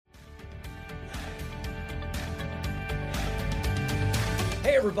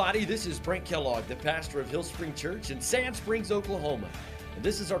Hey everybody, this is Brent Kellogg, the pastor of Hill Spring Church in Sand Springs, Oklahoma. And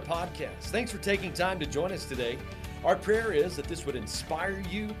this is our podcast. Thanks for taking time to join us today. Our prayer is that this would inspire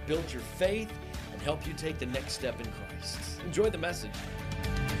you, build your faith, and help you take the next step in Christ. Enjoy the message.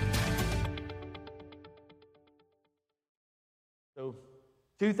 So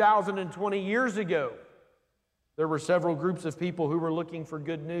 2,020 years ago, there were several groups of people who were looking for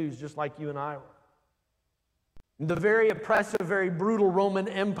good news, just like you and I were. The very oppressive, very brutal Roman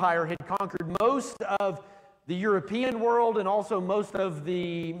Empire had conquered most of the European world and also most of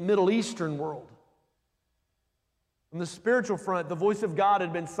the Middle Eastern world. On the spiritual front, the voice of God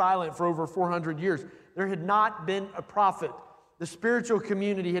had been silent for over 400 years. There had not been a prophet. The spiritual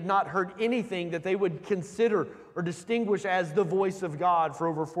community had not heard anything that they would consider or distinguish as the voice of God for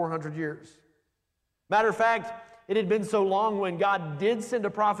over 400 years. Matter of fact, it had been so long when God did send a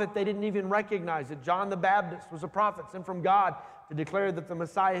prophet, they didn't even recognize it. John the Baptist was a prophet sent from God to declare that the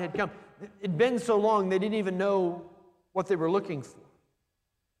Messiah had come. It had been so long, they didn't even know what they were looking for.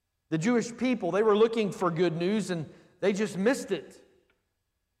 The Jewish people, they were looking for good news, and they just missed it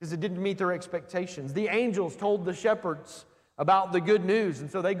because it didn't meet their expectations. The angels told the shepherds about the good news,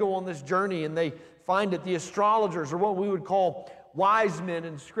 and so they go on this journey, and they find it. The astrologers, or what we would call wise men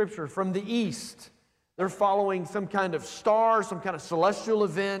in Scripture from the east, they're following some kind of star, some kind of celestial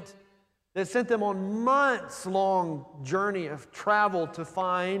event that sent them on months-long journey of travel to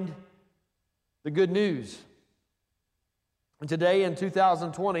find the good news. And today in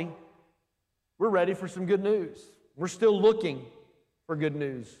 2020, we're ready for some good news. We're still looking for good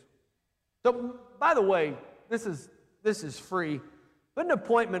news. So, by the way, this is free. Put an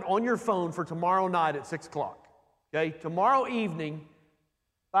appointment on your phone for tomorrow night at 6 o'clock. Okay? Tomorrow evening,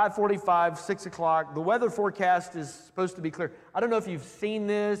 5:45, 6 o'clock. The weather forecast is supposed to be clear. I don't know if you've seen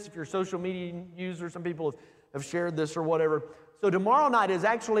this, if you're a social media user, some people have shared this or whatever. So tomorrow night is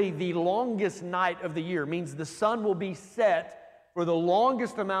actually the longest night of the year. It means the sun will be set for the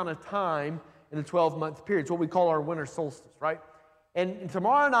longest amount of time in a 12-month period. It's what we call our winter solstice, right? And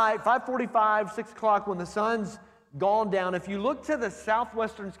tomorrow night, 5:45, 6 o'clock, when the sun's gone down, if you look to the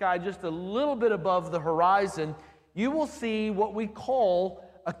southwestern sky just a little bit above the horizon, you will see what we call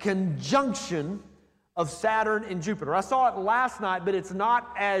a conjunction of Saturn and Jupiter. I saw it last night, but it's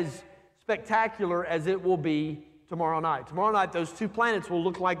not as spectacular as it will be tomorrow night. Tomorrow night, those two planets will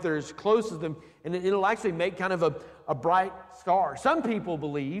look like they're as close as them, and it'll actually make kind of a bright star. Some people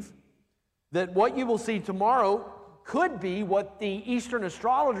believe that what you will see tomorrow could be what the Eastern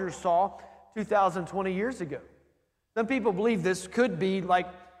astrologers saw 2,020 years ago. Some people believe this could be like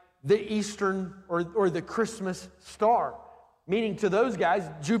the Eastern or the Christmas star. Meaning to those guys,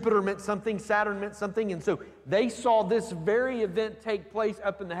 Jupiter meant something, Saturn meant something, and so they saw this very event take place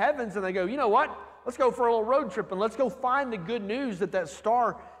up in the heavens, and they go, you know what? Let's go for a little road trip, and let's go find the good news that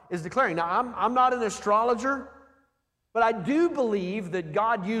star is declaring. Now, I'm not an astrologer, but I do believe that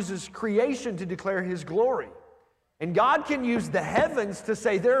God uses creation to declare His glory. And God can use the heavens to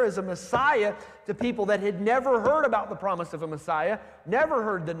say there is a Messiah to people that had never heard about the promise of a Messiah, never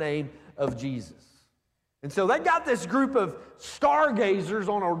heard the name of Jesus. And so they got this group of stargazers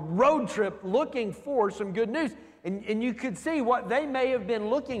on a road trip looking for some good news. And you could see what they may have been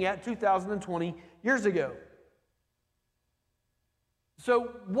looking at 2,020 years ago. So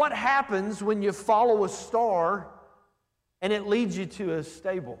what happens when you follow a star and it leads you to a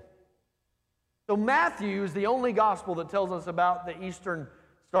stable? So Matthew is the only gospel that tells us about the Eastern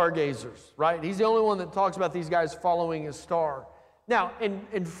stargazers, right? He's the only one that talks about these guys following a star. Now,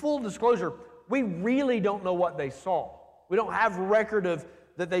 in full disclosure, we really don't know what they saw. We don't have record of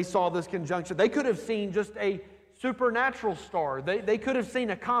that they saw this conjunction. They could have seen just a supernatural star. They could have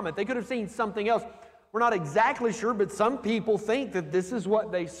seen a comet. They could have seen something else. We're not exactly sure, but some people think that this is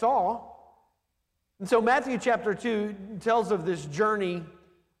what they saw. And so Matthew chapter 2 tells of this journey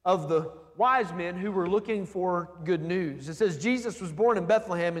of the wise men who were looking for good news. It says, Jesus was born in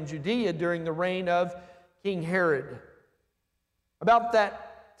Bethlehem in Judea during the reign of King Herod. About that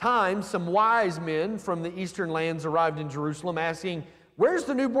time, some wise men from the eastern lands arrived in Jerusalem asking, where's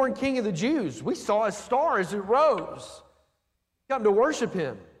the newborn king of the Jews? We saw a star as it rose. Come to worship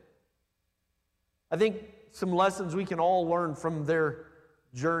him. I think some lessons we can all learn from their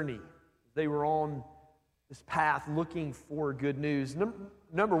journey. They were on this path looking for good news.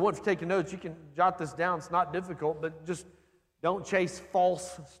 Number one, if you're taking notes, you can jot this down. It's not difficult, but just don't chase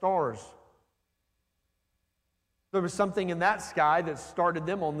false stars. There was something in that sky that started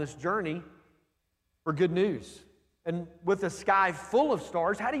them on this journey for good news. And with a sky full of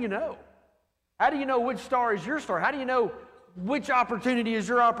stars, how do you know? How do you know which star is your star? How do you know which opportunity is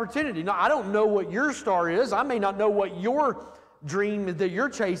your opportunity? Now, I don't know what your star is. I may not know what your dream that you're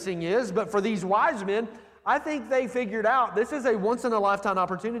chasing is, but for these wise men, I think they figured out this is a once-in-a-lifetime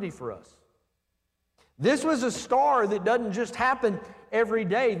opportunity for us. This was a star that doesn't just happen every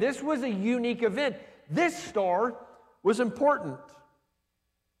day. This was a unique event. This star was important.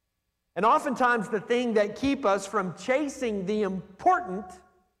 And oftentimes the thing that keeps us from chasing the important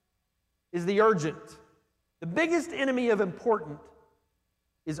is the urgent. The biggest enemy of important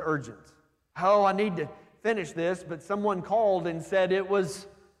is urgent. Oh, I need to finish this, but someone called and said it was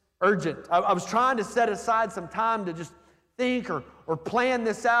urgent. I was trying to set aside some time to just think or plan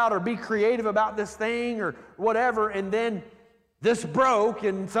this out or be creative about this thing or whatever, and then this broke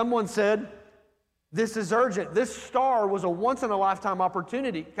and someone said, this is urgent. This star was a once-in-a-lifetime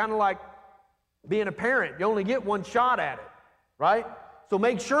opportunity, kind of like being a parent. You only get one shot at it, right? So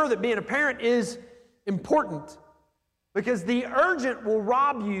make sure that being a parent is important, because the urgent will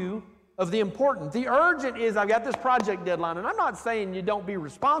rob you of the important. The urgent is, I've got this project deadline, and I'm not saying you don't be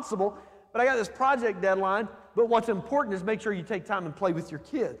responsible, but I got this project deadline, but what's important is make sure you take time and play with your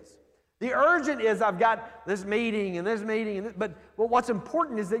kids. The urgent is, I've got this meeting and this meeting, and but what's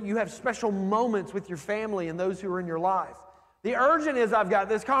important is that you have special moments with your family and those who are in your life. The urgent is, I've got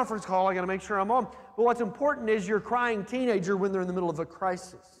this conference call I got to make sure I'm on, but what's important is your crying teenager when they're in the middle of a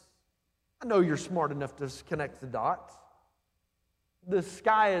crisis. I know you're smart enough to connect the dots. The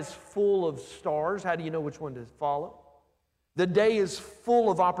sky is full of stars. How do you know which one to follow? The day is full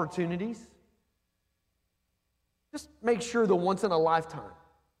of opportunities. Just make sure the once in a lifetime.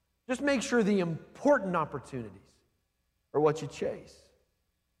 Just make sure the important opportunities are what you chase.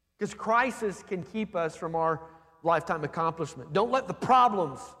 Because crisis can keep us from our lifetime accomplishment. Don't let the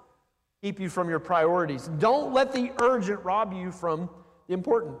problems keep you from your priorities. Don't let the urgent rob you from the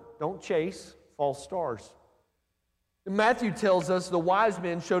important. Don't chase false stars. And Matthew tells us the wise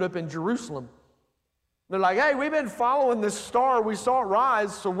men showed up in Jerusalem. They're like, hey, we've been following this star. We saw it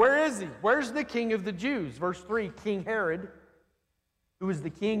rise. So where is he? Where's the king of the Jews? Verse 3, King Herod, who was the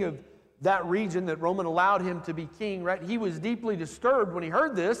king of that region that Roman allowed him to be king, right? He was deeply disturbed when he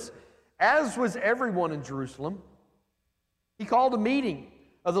heard this, as was everyone in Jerusalem. He called a meeting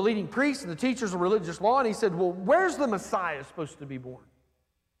of the leading priests and the teachers of religious law, and he said, well, where's the Messiah supposed to be born?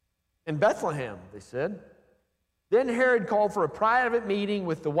 In Bethlehem, they said. Then Herod called for a private meeting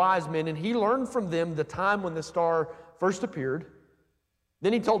with the wise men, and he learned from them the time when the star first appeared.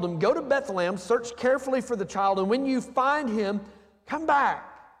 Then he told them, go to Bethlehem, search carefully for the child, and when you find him, come back.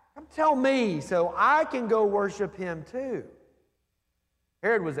 Come tell me so I can go worship him too.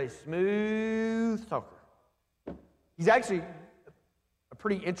 Herod was a smooth talker. He's actually a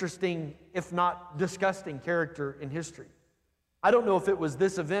pretty interesting, if not disgusting, character in history. I don't know if it was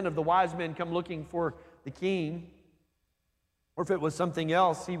this event of the wise men come looking for the king, or if it was something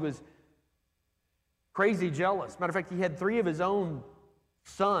else. He was crazy jealous. Matter of fact, he had 3 of his own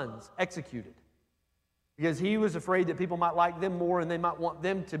sons executed because he was afraid that people might like them more and they might want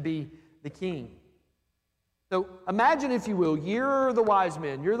them to be the king. So imagine, if you will, you're the wise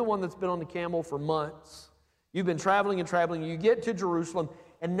men. You're the one that's been on the camel for months. You've been traveling and traveling. You get to Jerusalem,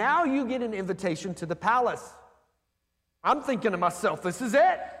 and now you get an invitation to the palace. I'm thinking to myself, this is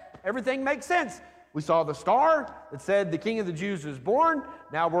it. Everything makes sense. We saw the star that said the King of the Jews is born.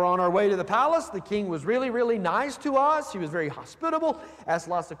 Now we're on our way to the palace. The king was really, really nice to us. He was very hospitable, asked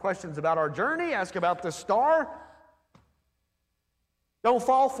lots of questions about our journey, asked about the star. Don't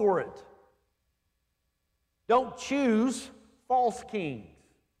fall for it. Don't choose false kings.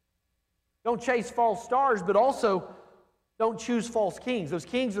 Don't chase false stars, but also don't choose false kings. Those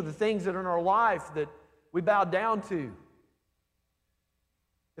kings are the things that are in our life that we bow down to.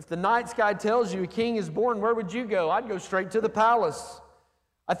 If the night sky tells you a king is born, where would you go? I'd go straight to the palace.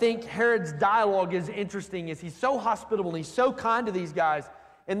 I think Herod's dialogue is interesting as he's so hospitable and he's so kind to these guys.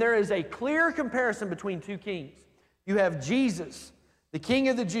 And there is a clear comparison between 2 kings. You have Jesus, the king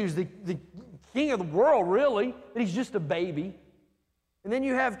of the Jews, the king of the world, really, but he's just a baby. And then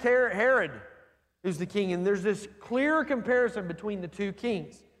you have Herod, who's the king, and there's this clear comparison between the 2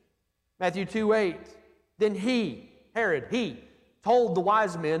 kings. Matthew 2:8. Then Herod, told the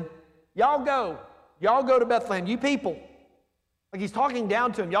wise men, y'all go to Bethlehem, you people. Like he's talking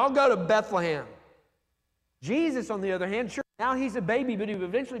down to them, y'all go to Bethlehem. Jesus, on the other hand, sure, now he's a baby, but he would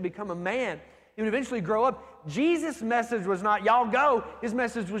eventually become a man. He would eventually grow up. Jesus' message was not, y'all go. His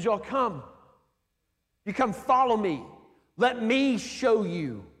message was, y'all come. You come follow me. Let me show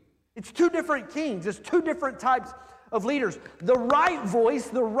you. It's 2 different kings. It's 2 different types of leaders. The right voice,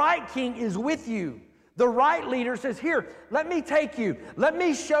 the right king is with you. The right leader says, here, let me take you. Let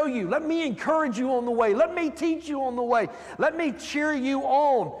me show you. Let me encourage you on the way. Let me teach you on the way. Let me cheer you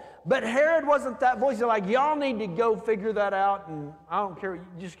on. But Herod wasn't that voice. He's like, y'all need to go figure that out, and I don't care, you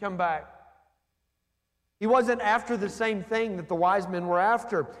just come back. He wasn't after the same thing that the wise men were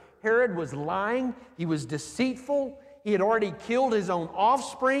after. Herod was lying. He was deceitful. He had already killed his own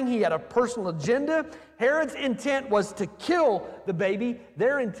offspring. He had a personal agenda. Herod's intent was to kill the baby.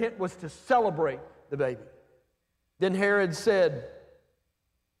 Their intent was to celebrate the baby. Then Herod said,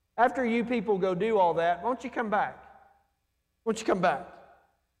 after you people go do all that, why don't you come back? Why don't you come back?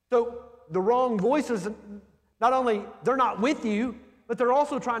 So the wrong voices, not only they're not with you, but they're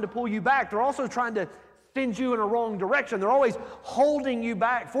also trying to pull you back. They're also trying to send you in a wrong direction. They're always holding you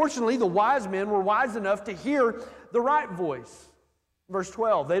back. Fortunately, the wise men were wise enough to hear the right voice. Verse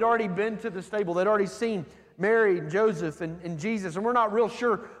 12, they'd already been to the stable. They'd already seen Mary and Joseph and Jesus. And we're not real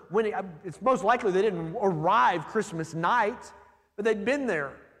sure when, it's most likely they didn't arrive Christmas night, but they'd been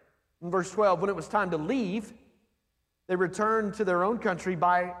there. In verse 12, when it was time to leave, they returned to their own country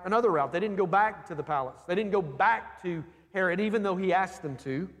by another route. They didn't go back to the palace. They didn't go back to Herod, even though he asked them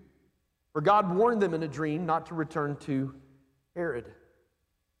to. For God warned them in a dream not to return to Herod.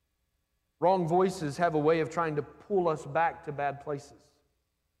 Wrong voices have a way of trying to pull us back to bad places.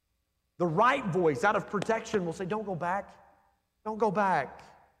 The right voice, out of protection, will say, don't go back. Don't go back.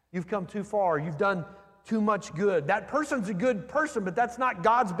 You've come too far. You've done too much good. That person's a good person, but that's not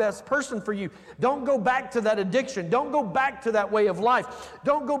God's best person for you. Don't go back to that addiction. Don't go back to that way of life.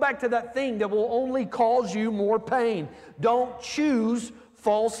 Don't go back to that thing that will only cause you more pain. Don't choose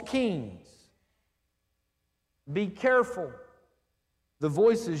false kings. Be careful the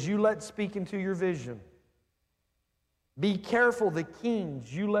voices you let speak into your vision. Be careful the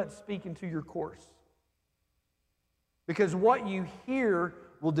kings you let speak into your course. Because what you hear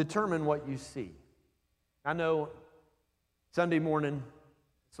will determine what you see. I know Sunday morning,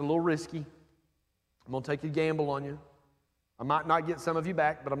 it's a little risky. I'm going to take a gamble on you. I might not get some of you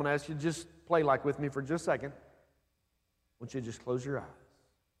back, but I'm going to ask you to just play like with me for just a second. I want you to just close your eyes.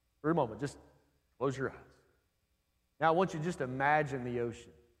 For a moment, just close your eyes. Now, I want you to just imagine the ocean.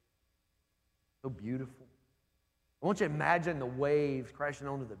 So beautiful. I want you to imagine the waves crashing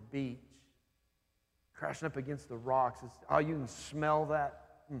onto the beach, crashing up against the rocks. Oh, you can smell that.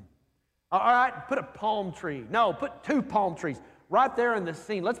 All right, put a palm tree. No, put 2 palm trees right there in the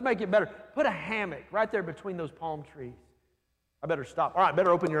scene. Let's make it better. Put a hammock right there between those palm trees. I better stop. All right, better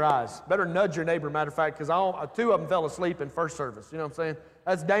open your eyes. Better nudge your neighbor, matter of fact, because 2 of them fell asleep in first service. You know what I'm saying?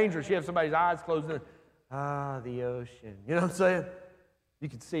 That's dangerous. You have somebody's eyes closed in. The ocean. You know what I'm saying? You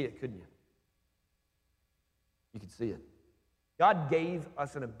could see it, couldn't you? You could see it. God gave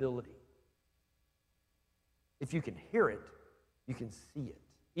us an ability. If you can hear it, you can see it.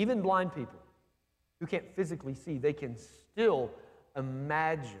 Even blind people who can't physically see, they can still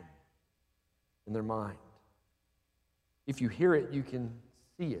imagine in their mind. If you hear it, you can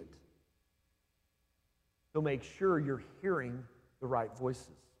see it. So make sure you're hearing the right voices.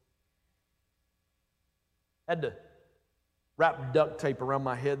 I had to wrap duct tape around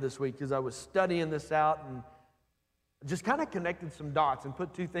my head this week because I was studying this out and just kind of connected some dots and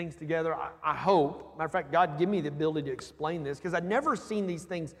put 2 things together. I hope, matter of fact, God give me the ability to explain this because I'd never seen these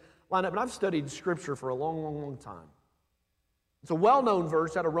things line up, and I've studied Scripture for a long, long, long time. It's a well-known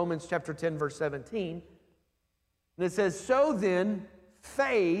verse out of Romans chapter 10, verse 17, and it says, so then,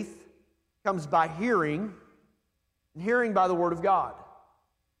 faith comes by hearing, and hearing by the Word of God.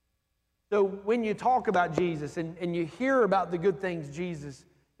 So when you talk about Jesus and you hear about the good things Jesus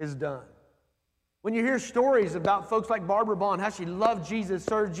has done, when you hear stories about folks like Barbara Bond, how she loved Jesus,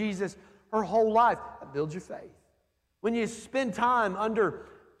 served Jesus her whole life, that builds your faith. When you spend time under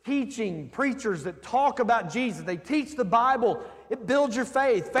teaching preachers that talk about Jesus, they teach the Bible, it builds your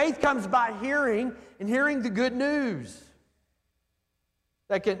faith. Faith comes by hearing and hearing the good news.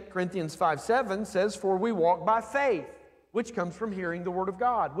 2 Corinthians 5:7 says, for we walk by faith, which comes from hearing the Word of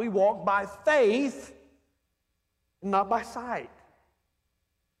God. We walk by faith and not by sight.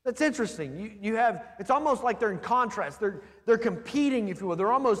 That's interesting. You have, it's almost like they're in contrast. They're competing, if you will.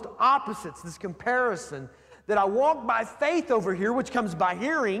 They're almost opposites, this comparison. That I walk by faith over here, which comes by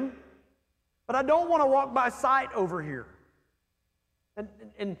hearing, but I don't want to walk by sight over here.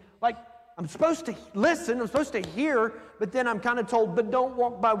 And like, I'm supposed to listen, I'm supposed to hear, but then I'm kind of told, but don't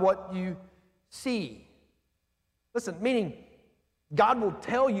walk by what you see. Listen, meaning God will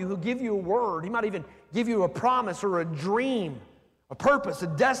tell you, He'll give you a word. He might even give you a promise or a dream, a purpose, a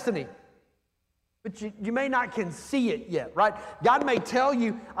destiny. But you may not can see it yet, right? God may tell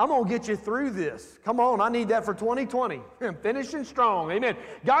you, I'm going to get you through this. Come on, I need that for 2020. I'm finishing strong, amen.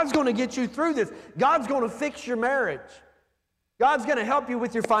 God's going to get you through this. God's going to fix your marriage. God's going to help you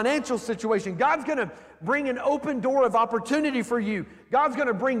with your financial situation. God's going to bring an open door of opportunity for you. God's going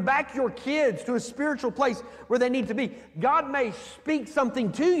to bring back your kids to a spiritual place where they need to be. God may speak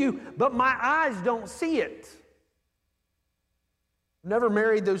something to you, but my eyes don't see it. I've never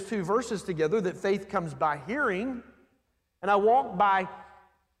married those two verses together, that faith comes by hearing, and I walk by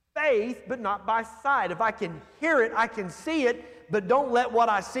faith, but not by sight. If I can hear it, I can see it, but don't let what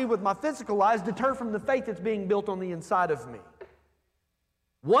I see with my physical eyes deter from the faith that's being built on the inside of me.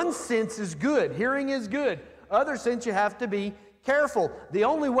 One sense is good. Hearing is good. Other sense, you have to be careful. The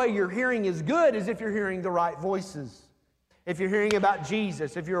only way your hearing is good is if you're hearing the right voices. If you're hearing about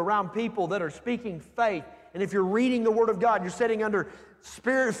Jesus, if you're around people that are speaking faith, and if you're reading the Word of God, you're sitting under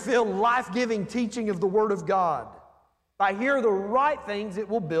Spirit-filled, life-giving teaching of the Word of God. If I hear the right things, it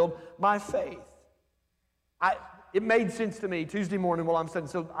will build my faith. It made sense to me Tuesday morning while I'm studying.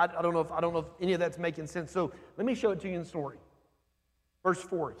 So I don't know if any of that's making sense. So let me show it to you in the story. Verse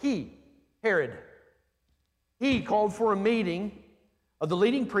 4, Herod, he called for a meeting of the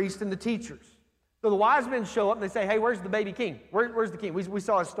leading priests and the teachers. So the wise men show up and they say, hey, where's the baby king? Where's the king? We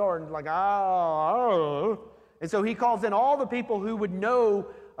saw a star and like, oh. And so he calls in all the people who would know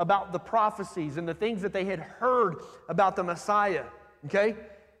about the prophecies and the things that they had heard about the Messiah. Okay?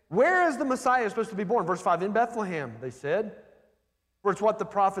 Where is the Messiah supposed to be born? Verse 5, in Bethlehem, they said. For it's what the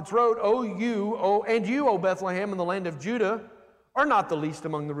prophets wrote, you, O Bethlehem, in the land of Judah, are not the least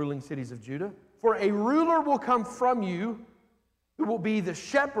among the ruling cities of Judah. For a ruler will come from you who will be the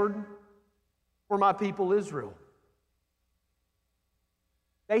shepherd for my people Israel.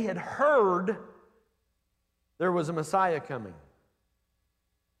 They had heard there was a Messiah coming.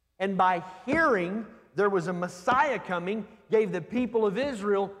 And by hearing there was a Messiah coming, gave the people of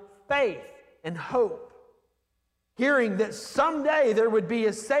Israel faith and hope. Hearing that someday there would be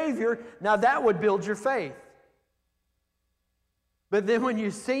a Savior, now that would build your faith. But then when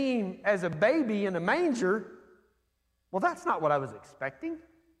you see him as a baby in a manger, well, that's not what I was expecting.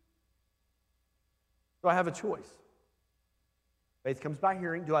 So I have a choice. Faith comes by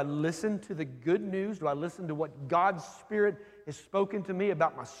hearing. Do I listen to the good news? Do I listen to what God's Spirit has spoken to me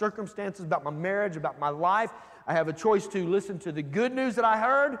about my circumstances, about my marriage, about my life? I have a choice to listen to the good news that I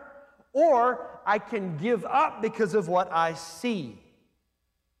heard, or I can give up because of what I see.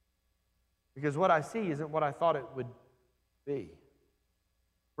 Because what I see isn't what I thought it would be.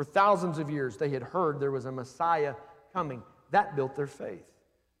 For thousands of years, they had heard there was a Messiah coming. That built their faith.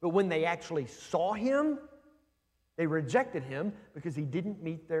 But when they actually saw him, they rejected him because he didn't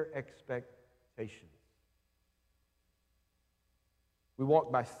meet their expectations. We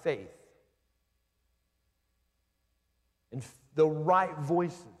walk by faith. And the right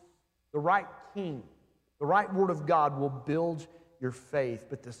voices, the right king, the right word of God will build your faith.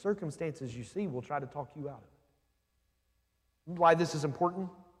 But the circumstances you see will try to talk you out of it. Why this is important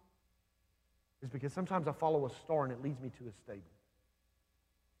is because sometimes I follow a star and it leads me to a stable.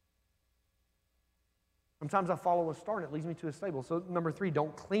 Sometimes I follow a star and it leads me to a stable. So number 3,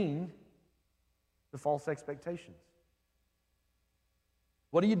 don't cling to false expectations.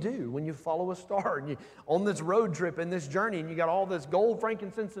 What do you do when you follow a star and you on this road trip and this journey and you got all this gold,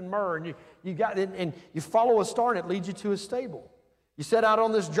 frankincense, and myrrh and you follow a star and it leads you to a stable? You set out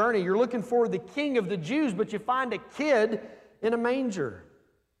on this journey, you're looking for the king of the Jews, but you find a kid in a manger.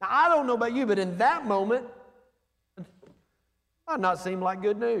 Now, I don't know about you, but in that moment, it might not seem like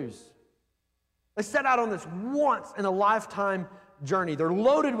good news. They set out on this once-in-a-lifetime journey. They're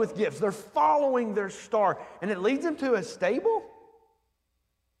loaded with gifts. They're following their star, and it leads them to a stable?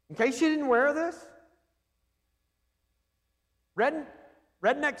 In case you didn't wear this?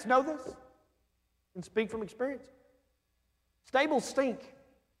 Rednecks know this and speak from experience. Stables stink.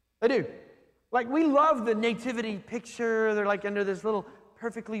 They do. Like, we love the nativity picture. They're like under this little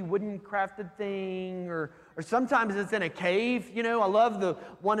perfectly wooden crafted thing, or sometimes it's in a cave. You know, I love the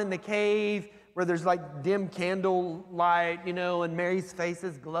one in the cave where there's like dim candle light, you know, and Mary's face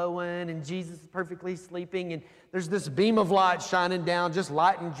is glowing and Jesus is perfectly sleeping, and there's this beam of light shining down, just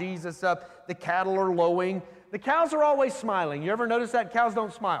lighting Jesus up. The cattle are lowing. The cows are always smiling. You ever notice that? Cows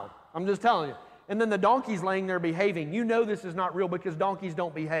don't smile. I'm just telling you. And then the donkey's laying there behaving. You know this is not real because donkeys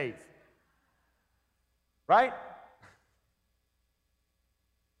don't behave. Right?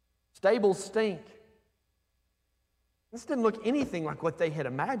 Stables stink. This didn't look anything like what they had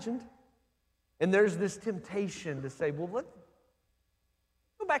imagined. And there's this temptation to say, well, let's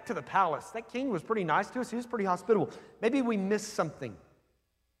go back to the palace. That king was pretty nice to us. He was pretty hospitable. Maybe we missed something.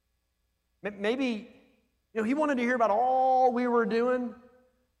 Maybe, he wanted to hear about all we were doing.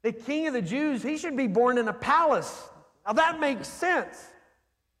 The king of the Jews, he should be born in a palace. Now that makes sense.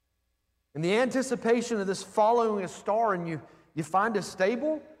 In the anticipation of this following a star, and you find a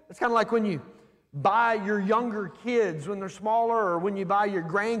stable. It's kind of like when you buy your younger kids when they're smaller, or when you buy your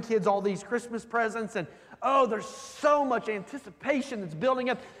grandkids all these Christmas presents, and oh, there's so much anticipation that's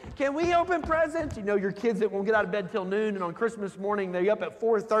building up. Can we open presents? You know, your kids that won't get out of bed till noon, and on Christmas morning, they're up at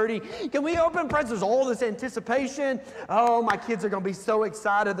 4:30. Can we open presents? There's all this anticipation. Oh, my kids are going to be so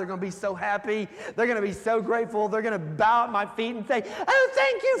excited. They're going to be so happy. They're going to be so grateful. They're going to bow at my feet and say, oh,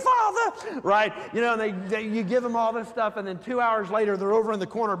 thank you, Father. Right? You know, and you give them all this stuff, and then 2 hours later, they're over in the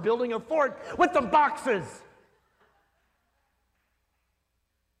corner building a fort with the boxes.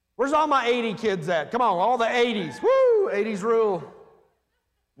 Where's all my 80 kids at? Come on, all the 80s. Woo! 80s rule.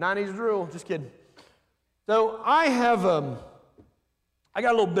 90s rule. Just kidding. So I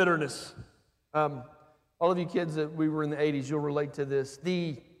got a little bitterness. All of you kids that we were in the 80s, you'll relate to this.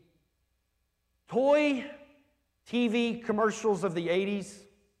 The toy TV commercials of the 80s,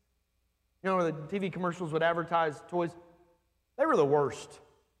 you know, the TV commercials would advertise toys, they were the worst.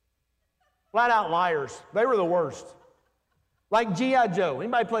 Flat out liars. They were the worst. Like G.I. Joe.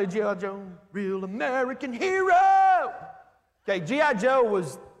 Anybody play G.I. Joe? Real American hero. Okay, G.I. Joe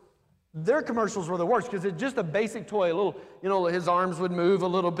their commercials were the worst because it's just a basic toy. A little, you know, his arms would move a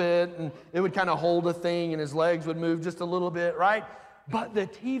little bit and it would kind of hold a thing and his legs would move just a little bit, right? But the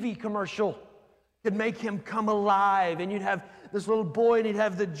TV commercial could make him come alive, and you'd have this little boy and he'd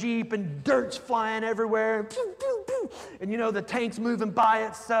have the Jeep and dirt's flying everywhere and pew, pew, pew, and you know, the tank's moving by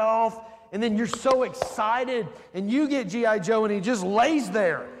itself. And then you're so excited, and you get G.I. Joe, and he just lays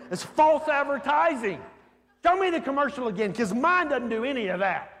there. It's false advertising. Show me the commercial again, because mine doesn't do any of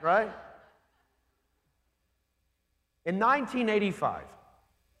that, right? In 1985,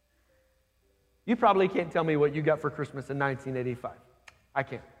 you probably can't tell me what you got for Christmas in 1985. I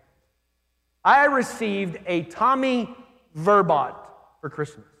can't. I received a Tommy Verbot for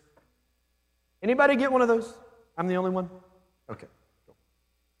Christmas. Anybody get one of those? I'm the only one? Okay.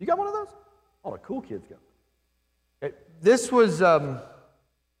 You got one of those? All the cool kids got one. Okay. This was, the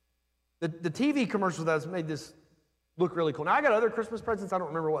TV commercial that made this look really cool. Now, I got other Christmas presents. I don't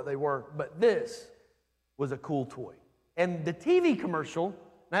remember what they were, but this was a cool toy. And the TV commercial, and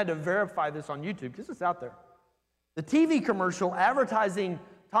I had to verify this on YouTube because it's out there. The TV commercial advertising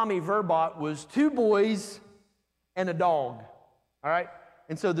Tommy Verbot was two boys and a dog, all right?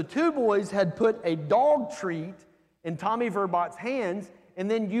 And so the two boys had put a dog treat in Tommy Verbot's hands, and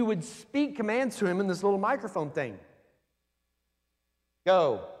then you would speak commands to him in this little microphone thing.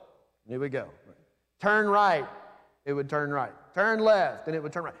 Go. And it would go. Turn right. It would turn right. Turn left. And it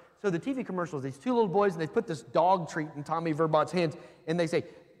would turn right. So the TV commercials, these two little boys, and they put this dog treat in Tommy Verbot's hands, and they say,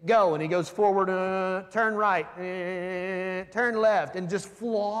 go. And he goes forward, turn right, turn left, and just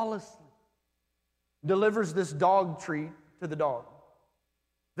flawlessly delivers this dog treat to the dog.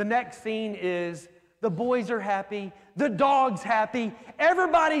 The next scene is the boys are happy, the dog's happy,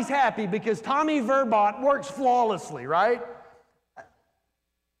 everybody's happy because Tommy Verbot works flawlessly, right?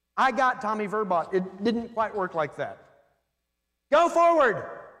 I got Tommy Verbot. It didn't quite work like that. Go forward,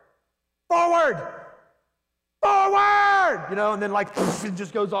 forward, forward, you know, and then like it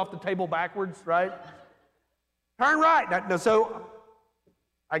just goes off the table backwards, right? Turn right. Now, so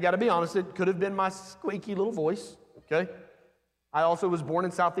I got to be honest, it could have been my squeaky little voice, okay? I also was born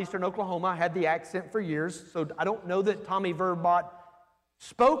in southeastern Oklahoma. I had the accent for years, so I don't know that Tommy Verbot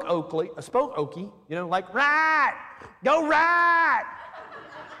spoke Okie, you know, like right, go right,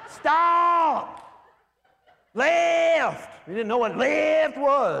 stop, left. You didn't know what left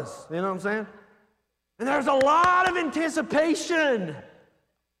was, you know what I'm saying? And there's a lot of anticipation,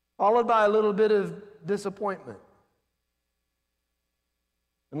 followed by a little bit of disappointment.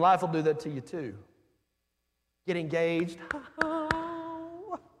 And life will do that to you too. Get engaged,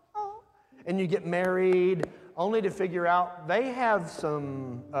 and you get married, only to figure out they have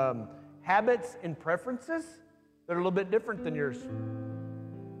some habits and preferences that are a little bit different than yours.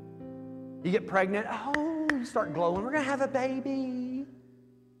 You get pregnant, you start glowing, we're going to have a baby.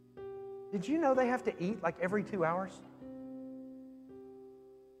 Did you know they have to eat like every 2 hours?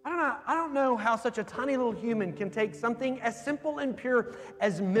 I don't know how such a tiny little human can take something as simple and pure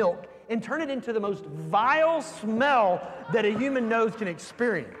as milk and turn it into the most vile smell that a human nose can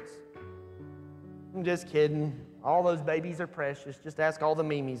experience. I'm just kidding. All those babies are precious. Just ask all the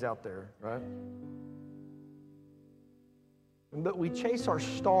Mimis out there, right? But we chase our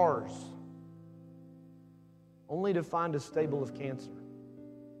stars only to find a stable of cancer.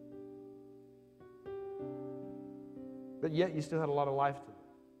 But yet you still had a lot of life to live.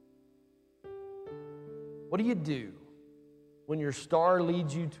 What do you do when your star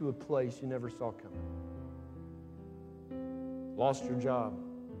leads you to a place you never saw coming? Lost your job.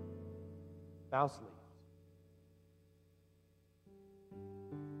 Spouse leaves.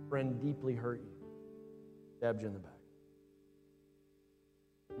 friend deeply hurt you, stabbed you in the back.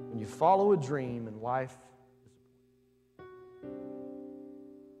 When you follow a dream and life disappoints.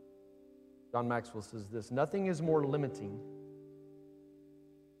 John Maxwell says this, nothing is more limiting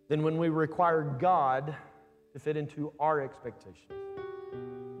than when we require God to fit into our expectations.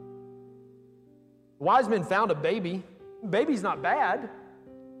 The wise men found a baby. Baby's not bad.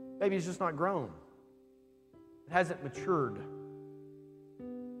 Baby's just not grown. It hasn't matured.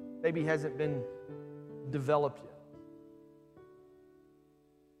 Baby hasn't been developed yet.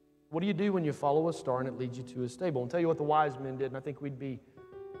 What do you do when you follow a star and it leads you to a stable? I'll tell you what the wise men did, and I think we'd be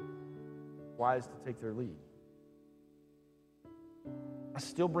wise to take their lead. I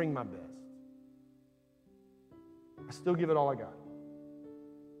still bring my best. I still give it all I got.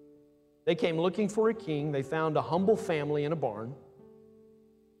 They came looking for a king. They found a humble family in a barn,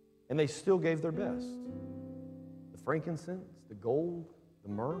 and they still gave their best. The frankincense, the gold, the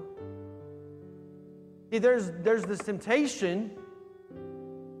myrrh. See, there's this temptation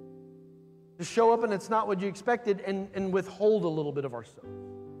to show up and it's not what you expected and withhold a little bit of ourselves.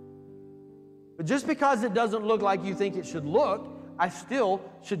 But just because it doesn't look like you think it should look, I still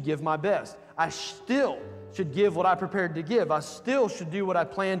should give my best. I still should give what I prepared to give. I still should do what I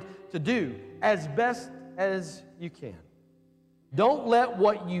planned to do as best as you can. Don't let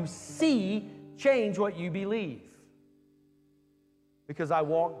what you see change what you believe. Because I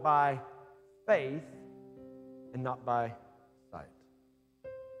walk by faith and not by sight.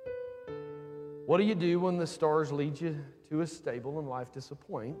 What do you do when the stars lead you to a stable and life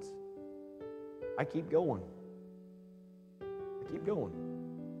disappoints? I keep going. I keep going.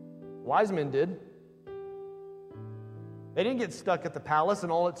 Wise men did. They didn't get stuck at the palace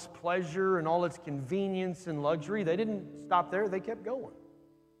and all its pleasure and all its convenience and luxury. They didn't stop there. They kept going.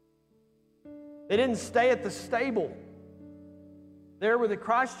 They didn't stay at the stable, there where the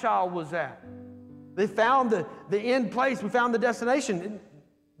Christ child was at. They found the end place. We found the destination.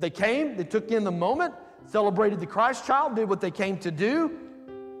 They came. They took in the moment, celebrated the Christ child, did what they came to do,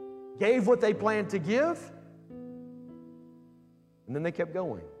 gave what they planned to give, and then they kept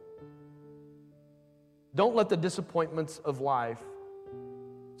going. Don't let the disappointments of life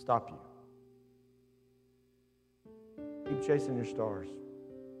stop you. Keep chasing your stars.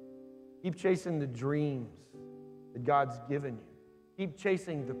 Keep chasing the dreams that God's given you. Keep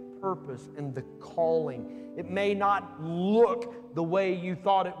chasing the purpose and the calling. It may not look the way you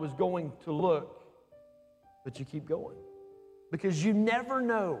thought it was going to look, but you keep going. Because you never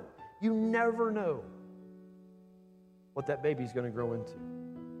know what that baby's going to grow into.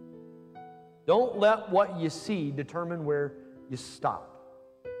 Don't let what you see determine where you stop.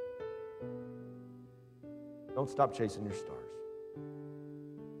 Don't stop chasing your stars.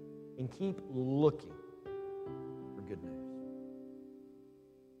 And keep looking for good news.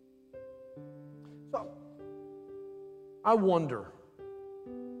 So, I wonder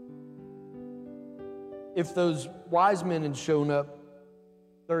if those wise men had shown up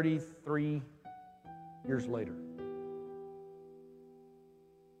 33 years later.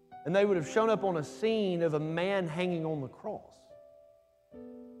 And they would have shown up on a scene of a man hanging on the cross.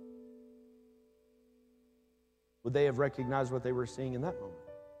 Would they have recognized what they were seeing in that moment?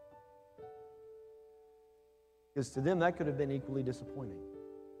 Because to them, that could have been equally disappointing.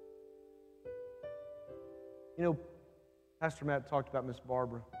 You know, Pastor Matt talked about Miss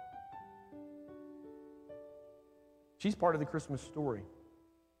Barbara. She's part of the Christmas story.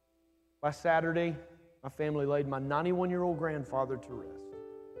 Last Saturday, my family laid my 91-year-old grandfather to rest.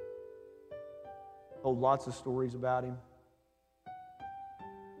 Told lots of stories about him.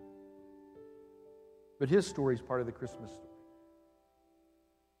 But his story is part of the Christmas story.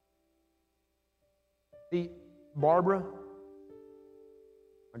 See, Barbara,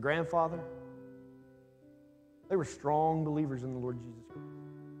 my grandfather, they were strong believers in the Lord Jesus Christ.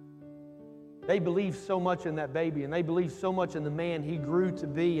 They believed so much in that baby, and they believed so much in the man he grew to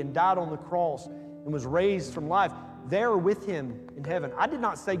be and died on the cross and was raised from life. They're with him in heaven. I did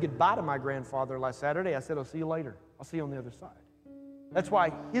not say goodbye to my grandfather last Saturday. I said, I'll see you later. I'll see you on the other side. That's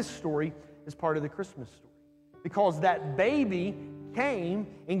why his story is part of the Christmas story. Because that baby came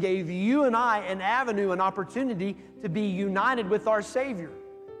and gave you and I an avenue, an opportunity to be united with our Savior,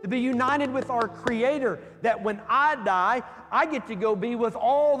 to be united with our Creator, that when I die, I get to go be with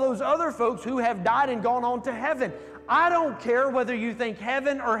all those other folks who have died and gone on to heaven. I don't care whether you think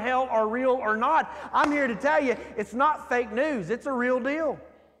heaven or hell are real or not. I'm here to tell you, it's not fake news. It's a real deal.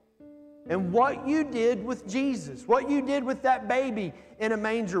 And what you did with Jesus, what you did with that baby in a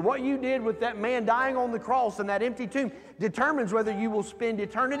manger, what you did with that man dying on the cross and that empty tomb determines whether you will spend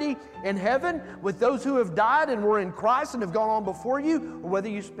eternity in heaven with those who have died and were in Christ and have gone on before you, or whether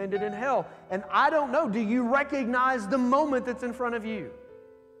you spend it in hell. And I don't know, do you recognize the moment that's in front of you?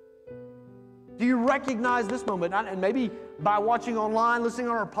 Do you recognize this moment? And maybe by watching online, listening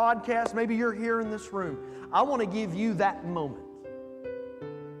on our podcast, maybe you're here in this room. I want to give you that moment.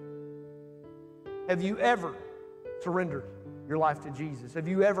 Have you ever surrendered your life to Jesus? Have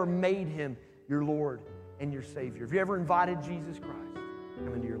you ever made Him your Lord and your Savior? Have you ever invited Jesus Christ to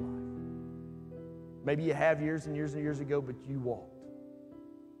come into your life? Maybe you have years and years and years ago, but you walked.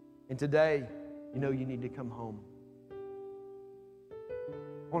 And today, you know you need to come home.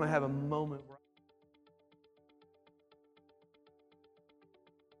 I want to have a moment where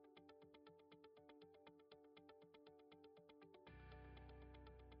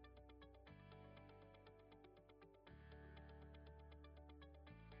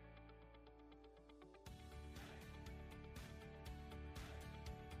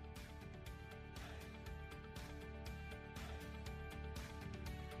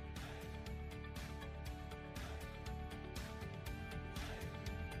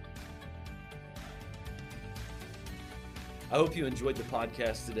I hope you enjoyed the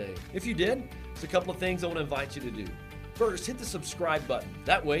podcast today. If you did, there's a couple of things I want to invite you to do. First, hit the subscribe button.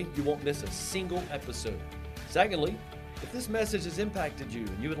 That way, you won't miss a single episode. Secondly, if this message has impacted you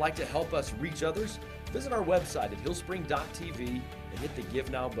and you would like to help us reach others, visit our website at hillspring.tv and hit the Give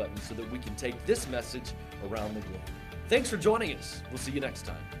Now button so that we can take this message around the globe. Thanks for joining us. We'll see you next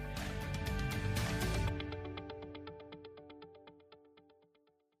time.